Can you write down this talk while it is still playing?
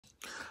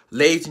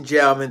Ladies and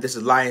gentlemen, this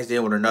is Lions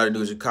Den with another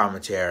news and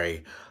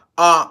commentary.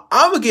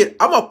 I'm gonna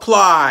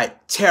apply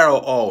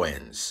Terrell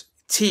Owens,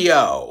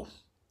 T.O.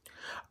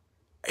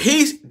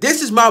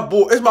 This is my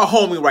boy, it's my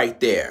homie right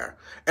there.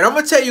 And I'm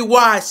gonna tell you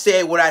why I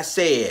said what I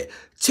said.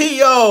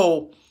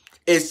 T.O.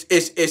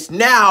 is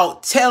now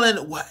telling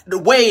the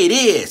way it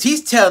is.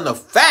 He's telling the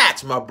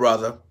facts, my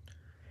brother.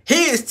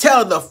 He is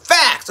telling the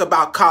facts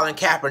about Colin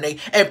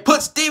Kaepernick and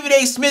put Stephen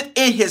A. Smith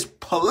in his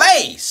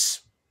place.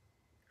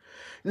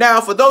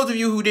 Now, for those of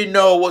you who didn't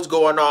know what's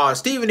going on,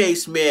 Stephen A.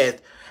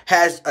 Smith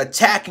has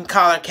attacking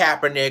Colin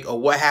Kaepernick or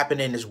what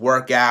happened in his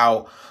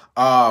workout,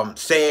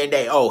 saying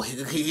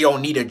that, he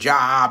don't need a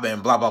job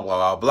and blah, blah,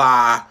 blah, blah,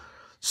 blah.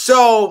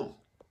 So,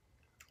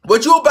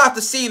 what you're about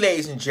to see,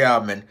 ladies and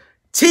gentlemen,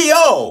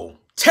 Terrell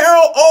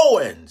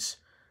Owens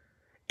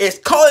is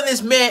calling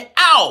this man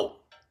out.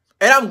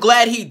 And I'm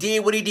glad he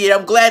did what he did.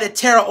 I'm glad that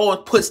Terrell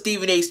Owens put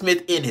Stephen A.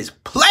 Smith in his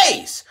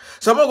place.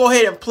 So I'm going to go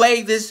ahead and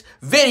play this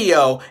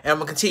video, and I'm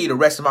going to continue the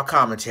rest of my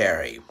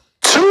commentary.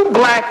 Two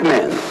black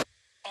men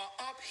are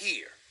up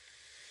here.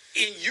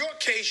 In your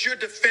case, you're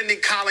defending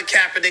Colin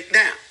Kaepernick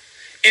now.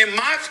 In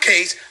my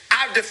case,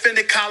 I've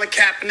defended Colin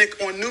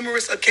Kaepernick on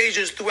numerous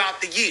occasions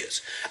throughout the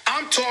years.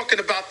 I'm talking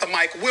about the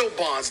Mike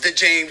Wilbons, the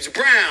James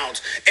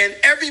Browns, and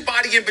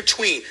everybody in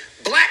between.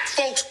 Black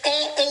folks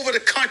all over the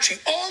country,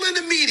 all in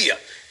the media.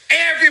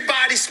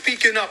 Everybody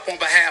speaking up on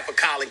behalf of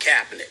Colin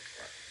Kaepernick.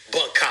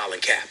 But Colin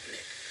Kaepernick.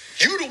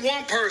 You the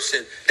one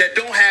person that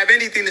don't have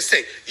anything to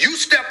say. You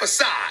step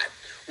aside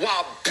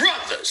while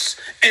brothers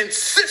and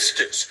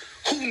sisters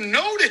who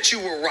know that you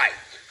were right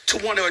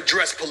to want to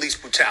address police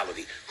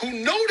brutality, who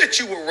know that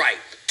you were right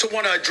to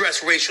want to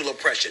address racial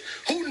oppression,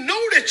 who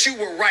know that you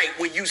were right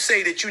when you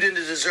say that you didn't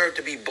deserve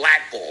to be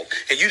blackballed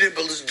and you didn't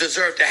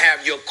deserve to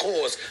have your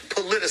cause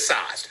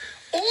politicized.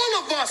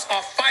 All of us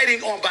are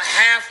fighting on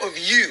behalf of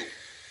you,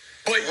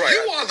 but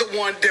you are the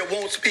one that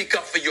won't speak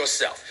up for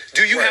yourself.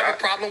 Do you have a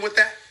problem with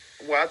that?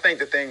 Well, I think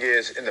the thing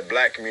is, in the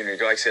black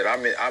community, like I said,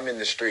 I'm in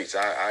the streets.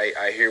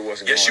 I hear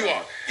what's going on. Yes, you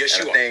are. Yes,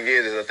 you are. The thing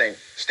is, I think,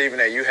 Stephen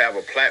A., you have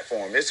a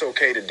platform. It's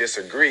okay to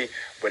disagree,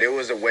 but it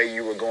was the way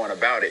you were going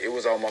about it. It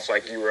was almost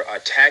like you were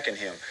attacking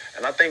him.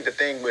 And I think the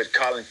thing with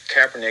Colin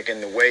Kaepernick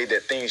and the way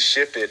that things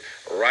shifted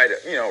right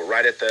at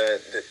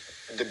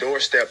the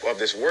doorstep of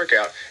this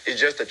workout is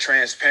just the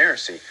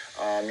transparency.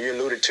 You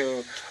alluded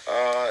to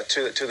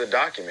the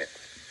document.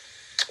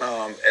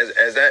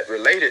 As that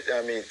related,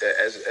 I mean,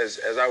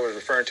 as I was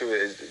referring to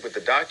it with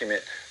the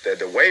document,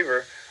 the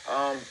waiver,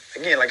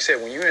 again, like I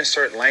said, when you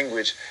insert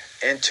language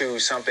into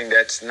something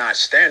that's not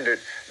standard,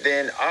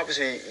 then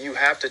obviously you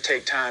have to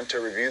take time to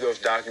review those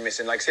documents.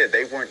 And like I said,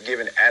 they weren't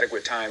given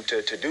adequate time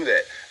to do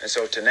that. And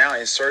so to now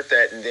insert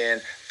that and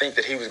then think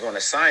that he was going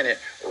to sign it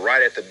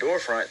right at the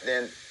doorfront,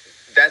 then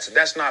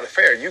that's not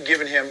fair. You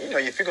giving him,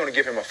 if you're going to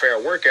give him a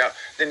fair workout,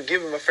 then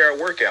give him a fair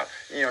workout.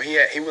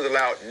 He was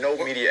allowed no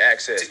media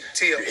access.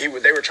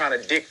 They were trying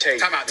to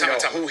dictate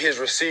who his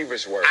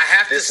receivers were. I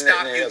have to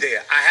stop you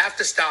there. I have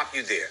to stop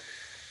you there.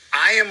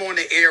 I am on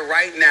the air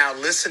right now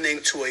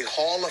listening to a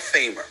Hall of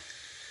Famer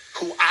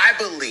who I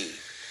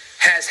believe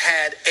has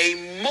had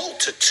a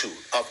multitude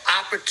of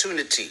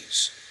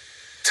opportunities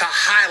to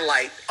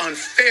highlight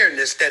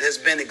unfairness that has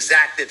been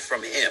exacted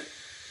from him.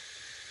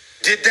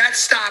 Did that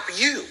stop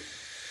you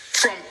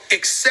from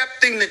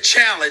accepting the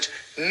challenge,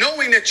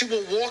 knowing that you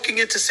were walking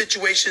into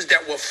situations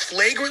that were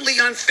flagrantly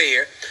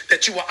unfair,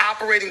 that you were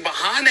operating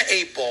behind the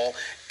eight ball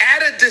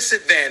at a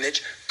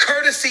disadvantage,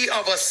 courtesy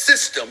of a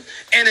system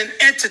and an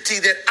entity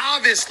that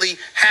obviously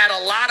had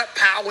a lot of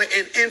power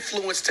and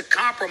influence to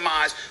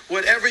compromise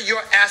whatever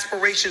your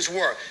aspirations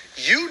were?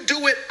 You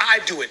do it, I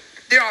do it.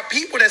 There are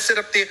people that sit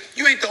up there.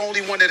 You ain't the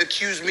only one that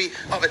accused me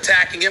of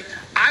attacking him.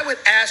 I would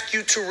ask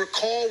you to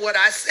recall what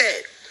I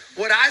said.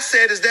 What I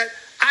said is that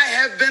I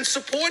have been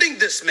supporting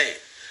this man.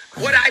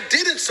 What I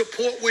didn't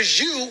support was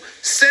you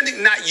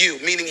sending, not you,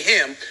 meaning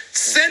him,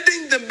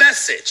 sending the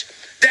message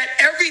that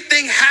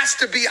everything has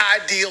to be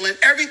ideal and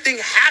everything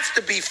has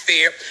to be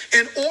fair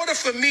in order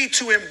for me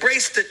to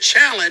embrace the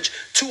challenge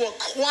to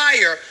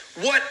acquire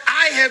what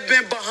I have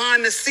been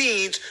behind the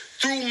scenes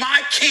through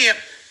my camp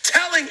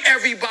telling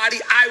everybody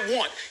I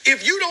want.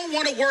 If you don't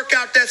want to work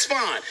out, that's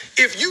fine.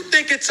 If you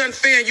think it's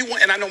unfair and you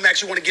want, and I know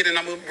Max, you want to get in,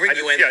 I'm going to bring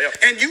you in.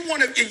 And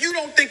you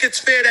don't think it's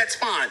fair, that's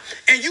fine.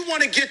 And you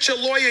want to get your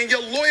lawyer, and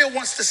your lawyer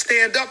wants to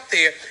stand up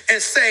there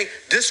and say,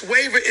 this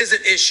waiver is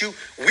an issue.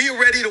 We're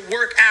ready to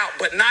work out,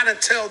 but not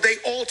until they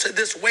alter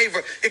this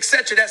waiver,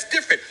 etc. That's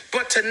different.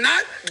 But to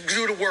not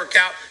do the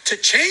workout, to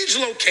change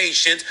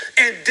locations,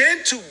 and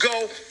then to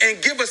go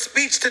and give a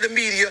speech to the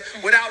media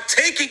without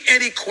taking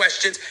any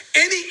questions,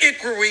 any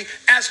inquiry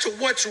as to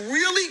what's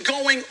really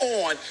going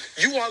on,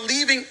 you are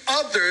leaving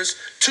others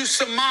to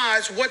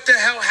surmise what the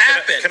hell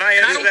happened. Can I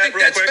answer and I don't that think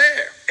real that's quick?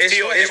 fair.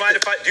 Tio, do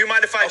you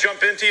mind if I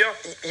jump in, Tio?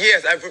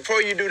 Yes,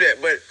 before you do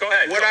that, but go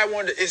ahead. What I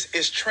wanted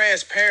is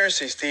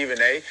transparency, Stephen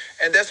A.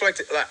 And that's like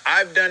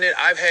I've done it.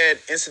 I've had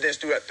incidents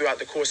throughout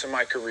the course of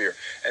my career,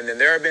 and then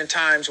there have been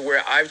times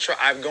where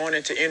I've gone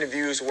into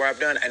interviews where I've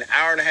done an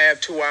hour and a half,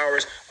 2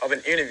 hours of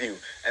an interview,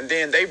 and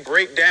then they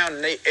break down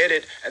and they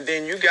edit, and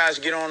then you guys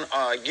get on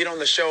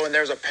the show, and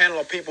there's a panel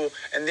of people,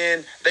 and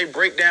then they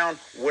break down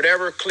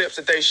whatever clips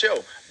that they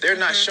show. They're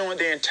not showing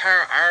the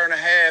entire hour and a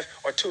half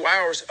or 2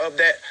 hours of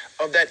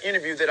that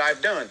interview that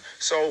I've done.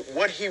 So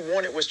what he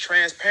wanted was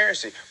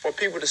transparency for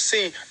people to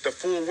see the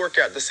full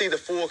workout, to see the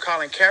full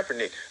Colin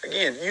Kaepernick.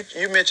 Again,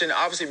 you mentioned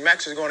obviously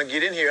Max is going to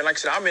get in here, and like I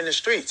said, I'm in the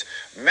streets.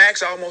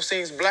 Max almost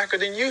seems blacker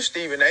than you,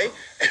 Stephen A.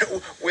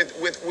 with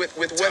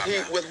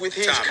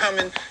his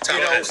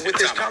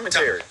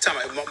commentary.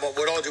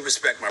 With all due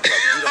respect, my brother.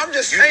 I'm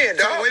just saying,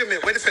 dog. Wait a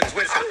minute. Wait a minute.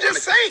 I'm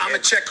just saying. I'm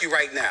gonna check you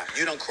right now.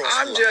 You don't cross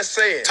the line. I'm just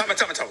saying. Tell me.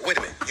 Wait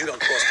a minute. You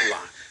don't cross the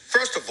line.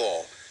 First of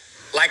all,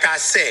 like I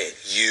said,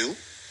 you,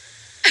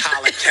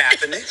 Colin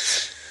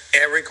Kaepernick,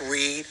 Eric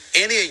Reed,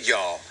 any of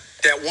y'all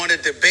that want to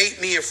debate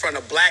me in front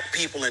of black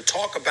people and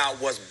talk about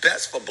what's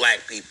best for black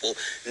people,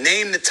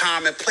 name the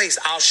time and place,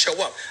 I'll show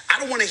up. I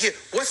don't want to hear,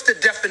 what's the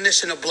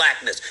definition of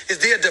blackness? Is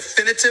there a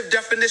definitive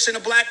definition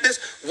of blackness?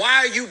 Why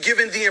are you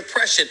giving the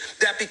impression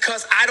that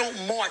because I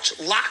don't march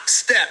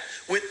lockstep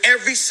with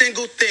every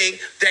single thing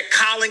that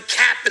Colin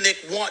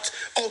Kaepernick wants?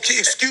 Okay,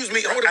 excuse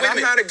me. Hold on, wait a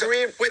minute. I'm not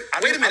agreeing. Wait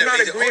a minute. I'm not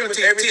agreeing with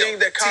everything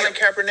that Colin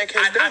Kaepernick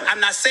has done. I'm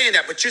not saying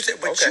that, but you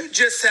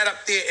just sat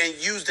up there and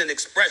used an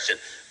expression.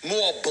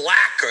 More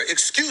blacker.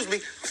 Excuse me,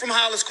 I'm from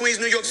Hollis, Queens,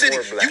 New York City.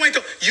 You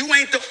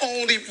ain't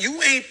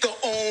the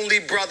only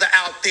brother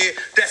out there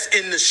that's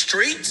in the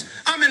streets.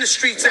 I'm in the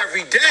streets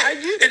every day. I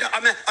get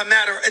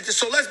it.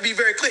 So let's be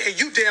very clear. And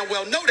you damn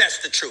well know that's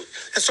the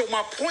truth. And so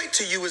my point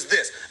to you is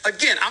this.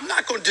 Again, I'm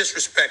not going to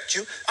disrespect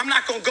you. I'm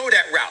not going to go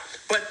that route.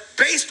 But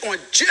based on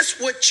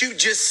just what you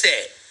just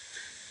said,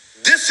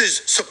 this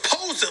is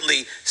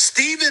supposedly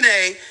Stephen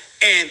A.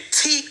 and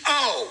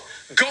T.O.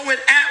 going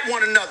at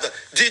one another.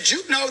 Did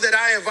you know that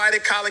I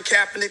invited Colin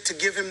Kaepernick to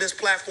give him this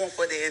platform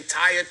for the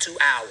entire 2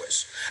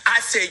 hours? I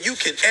said, you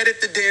can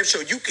edit the damn show.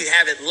 You can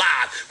have it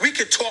live. We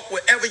can talk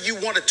wherever you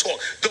want to talk.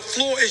 The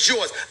floor is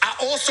yours. I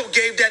also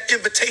gave that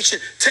invitation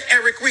to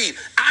Eric Reed.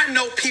 I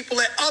know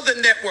people at other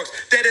networks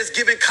that has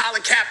given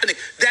Colin Kaepernick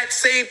that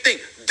same thing.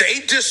 They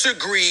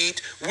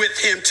disagreed with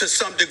him to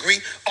some degree.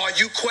 Are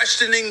you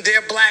questioning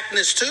their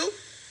blackness too?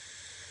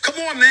 Come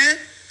on, man.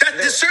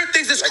 There's certain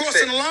things that's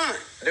crossing the line.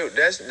 Dude,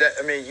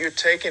 you're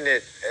taking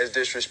it as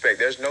disrespect.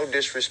 There's no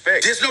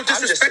disrespect. There's no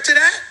disrespect to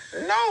that?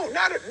 No,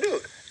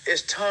 dude.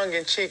 It's tongue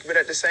in cheek, but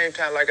at the same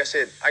time, like I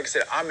said,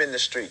 I'm in the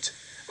streets.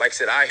 Like I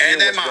said, I hear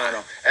what's going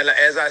on. And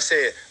as I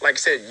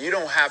said, you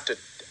don't have to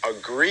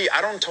agree.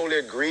 I don't totally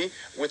agree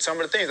with some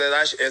of the things.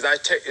 As I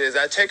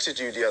texted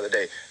you the other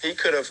day, he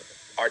could have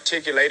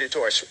articulated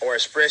or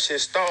expressed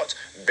his thoughts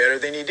better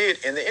than he did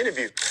in the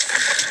interview.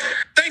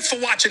 Thanks for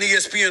watching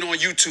ESPN on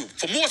YouTube.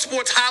 For more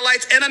sports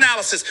highlights and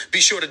analysis, be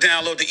sure to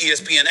download the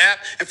ESPN app.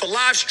 And for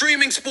live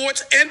streaming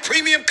sports and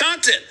premium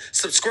content,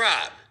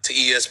 subscribe to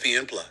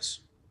ESPN Plus.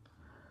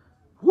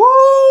 Woo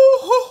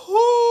hoo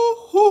hoo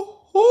hoo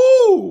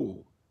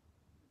hoo.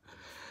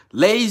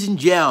 Ladies and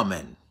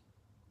gentlemen,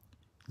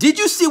 did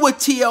you see what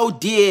T.O.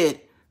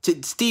 did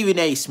to Stephen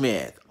A.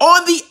 Smith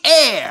on the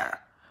air?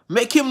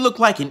 Make him look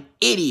like an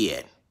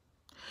idiot.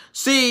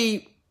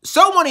 See,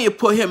 someone here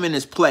put him in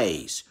his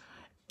place.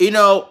 You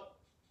know,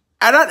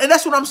 and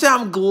that's what I'm saying.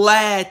 I'm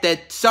glad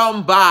that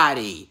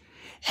somebody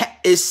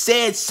has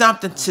said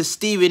something to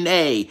Stephen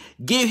A.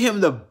 Give him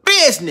the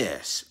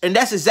business. And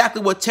that's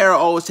exactly what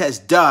Terrell Owens has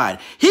done.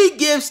 He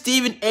gives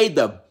Stephen A.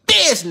 the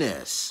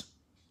business.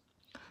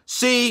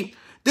 See,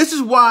 this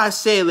is why I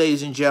say,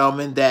 ladies and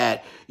gentlemen,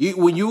 that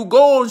when you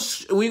go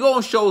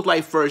on shows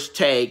like First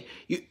Take,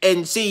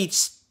 and see,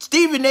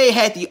 Stephen A.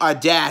 had the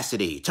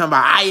audacity talking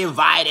about, I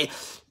invited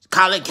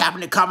Colin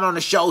Kaepernick coming on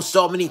the show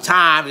so many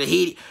times.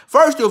 And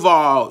first of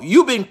all,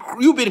 you've been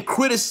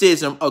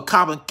criticism of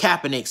Colin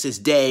Kaepernick since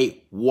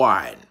day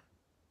one.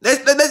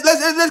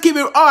 Let's keep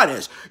it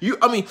honest.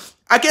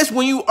 I guess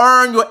when you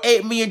earn your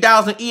 $8 million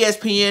on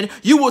ESPN,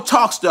 you will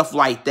talk stuff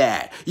like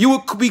that. You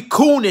would be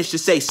coonish to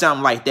say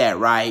something like that,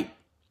 right?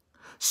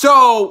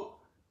 So,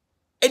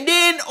 and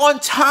then on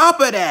top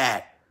of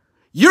that,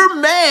 you're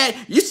mad.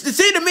 It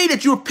seemed to me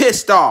that you're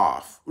pissed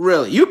off.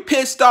 Really, you're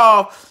pissed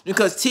off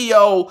because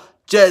T.O.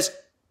 just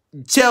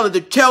tell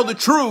the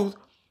truth,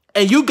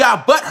 and you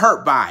got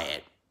butthurt by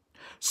it.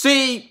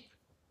 See,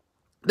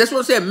 that's what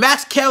I said.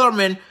 Max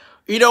Kellerman,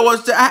 you know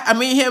what's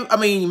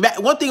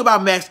one thing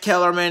about Max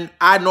Kellerman,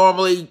 I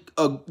normally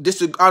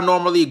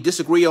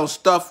disagree on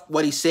stuff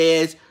what he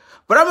says,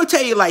 but I'm gonna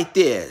tell you like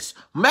this: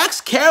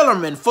 Max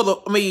Kellerman,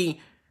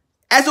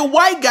 as a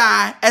white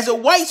guy, as a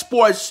white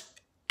sports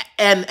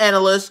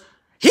analyst,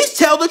 he's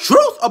tell the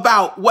truth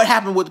about what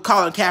happened with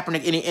Colin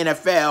Kaepernick in the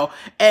NFL,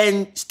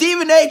 and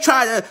Stephen A.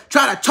 tried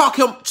to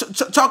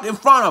talk in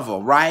front of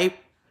him, right?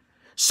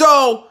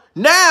 So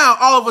now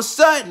all of a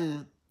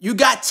sudden you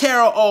got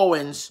Terrell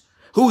Owens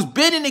who's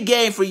been in the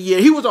game for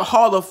years. He was a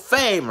Hall of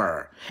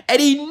Famer.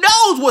 And he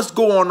knows what's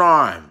going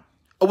on,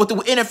 or what the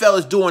NFL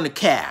is doing to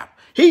Cap.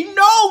 He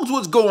knows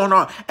what's going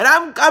on. And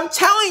I'm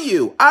telling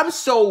you, I'm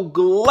so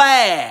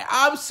glad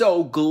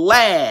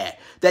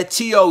that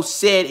T.O.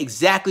 said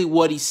exactly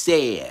what he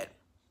said.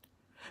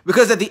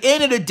 Because at the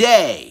end of the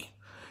day,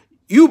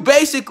 you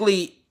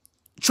basically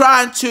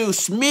trying to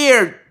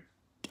smear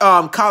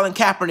Colin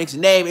Kaepernick's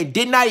name and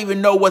did not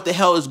even know what the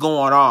hell is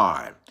going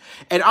on.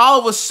 And all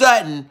of a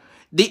sudden,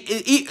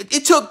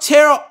 it took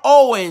Terrell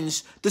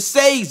Owens to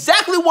say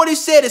exactly what he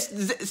said,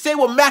 say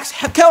what Max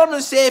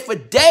Kellerman said for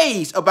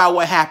days about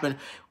what happened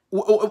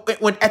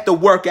when at the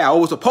workout,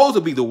 or was supposed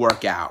to be the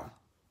workout.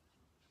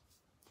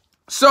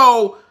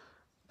 So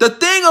the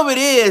thing of it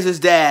is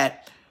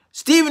that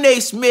Stephen A.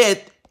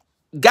 Smith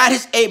got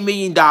his $8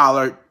 million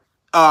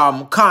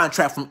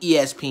contract from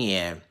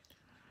ESPN.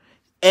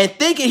 And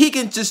thinking he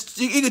can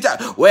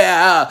talk,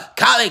 well,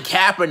 Colin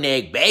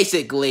Kaepernick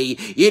basically,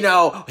 you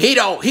know, he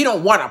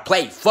don't want to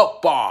play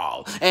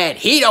football, and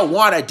he don't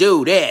want to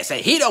do this, and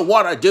he don't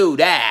want to do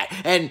that,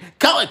 and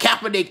Colin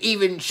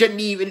Kaepernick shouldn't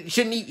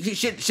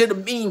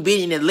even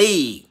be in the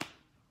league.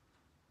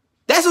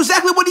 That's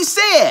exactly what he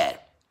said.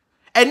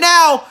 And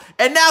now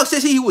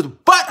since he was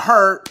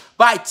butthurt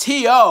by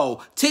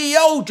T.O.,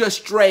 T.O.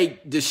 just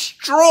straight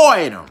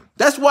destroyed him.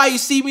 That's why you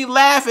see me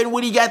laughing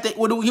when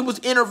when he was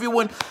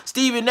interviewing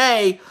Stephen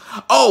A.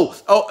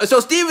 So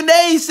Stephen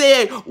A.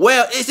 said,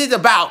 well, this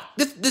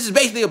is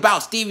basically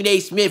about Stephen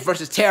A. Smith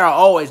versus Terrell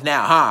Owens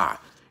now, huh?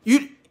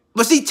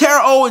 But see,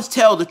 Terrell Owens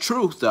tell the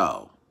truth,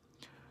 though.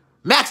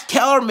 Max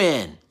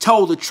Kellerman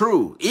told the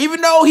truth.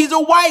 Even though he's a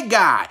white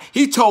guy,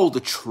 he told the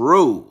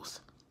truth.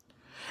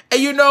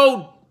 And you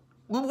know,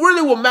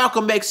 really what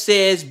Malcolm X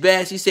says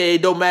best, he said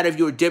it don't matter if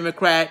you're a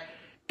Democrat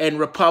and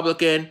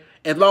Republican,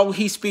 as long as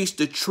he speaks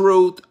the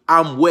truth,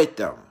 I'm with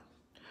them.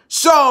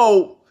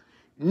 So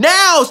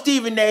now,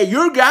 Stephen A.,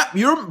 you're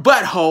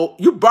butt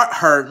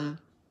hurting.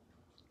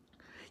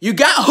 You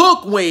got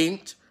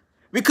hook-winked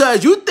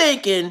because you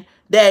thinking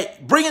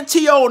that bringing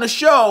T.O. on the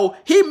show,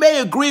 he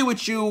may agree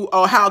with you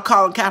on how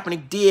Colin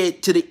Kaepernick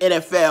did to the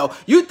NFL.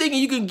 You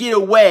thinking you can get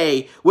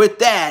away with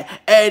that,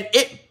 and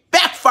it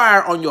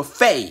backfired on your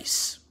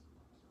face.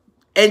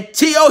 And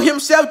T.O.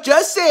 himself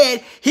just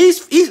said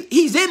he's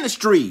in the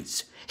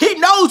streets. He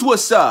knows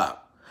what's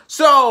up.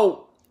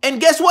 So,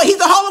 and guess what? He's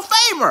a Hall of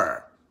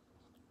Famer.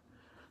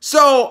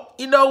 So,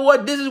 you know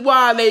what? This is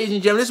why, ladies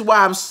and gentlemen, this is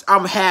why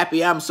I'm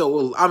happy. I'm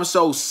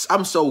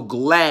so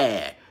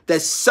glad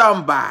that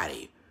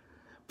somebody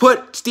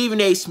put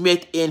Stephen A.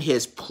 Smith in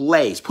his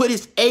place. Put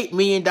his $8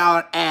 million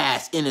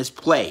ass in his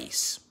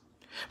place.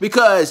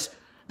 Because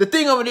the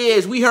thing of it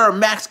is, we heard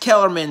Max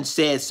Kellerman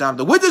said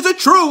something, which is the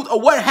truth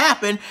of what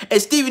happened,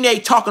 and Stephen A.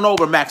 talking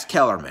over Max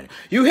Kellerman.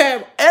 You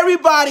have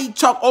everybody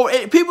talk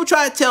over, people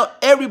try to tell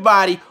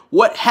everybody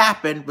what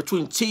happened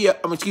between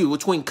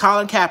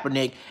Colin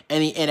Kaepernick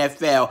and the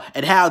NFL,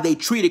 and how they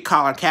treated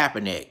Colin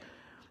Kaepernick,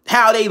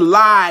 how they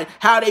lied,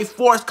 how they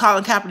forced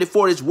Colin Kaepernick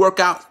for his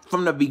workout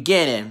from the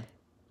beginning,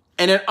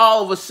 and then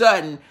all of a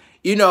sudden,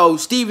 you know,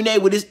 Stephen A.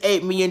 with his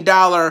 $8 million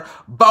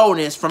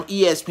bonus from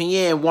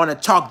ESPN want to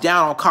talk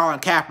down on Colin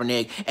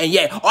Kaepernick. And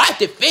yeah, I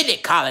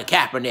defended Colin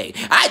Kaepernick.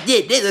 I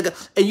did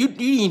this. And you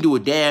didn't do a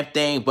damn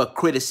thing but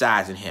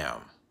criticizing him.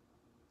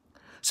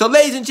 So,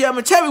 ladies and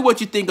gentlemen, tell me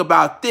what you think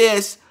about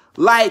this.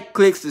 Like,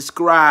 click,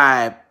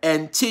 subscribe.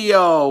 And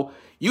T.O.,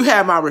 you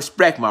have my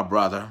respect, my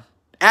brother.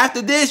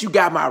 After this, you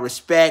got my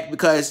respect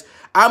because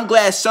I'm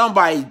glad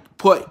somebody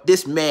put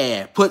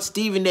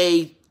Stephen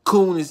A.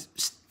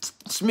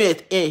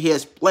 Smith in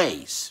his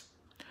place.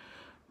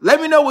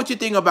 Let me know what you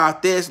think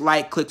about this.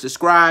 Like, click,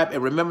 subscribe,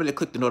 and remember to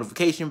click the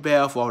notification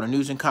bell for all the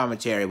news and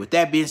commentary. With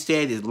that being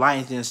said, this is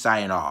Lions Den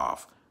signing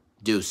off.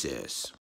 Deuces.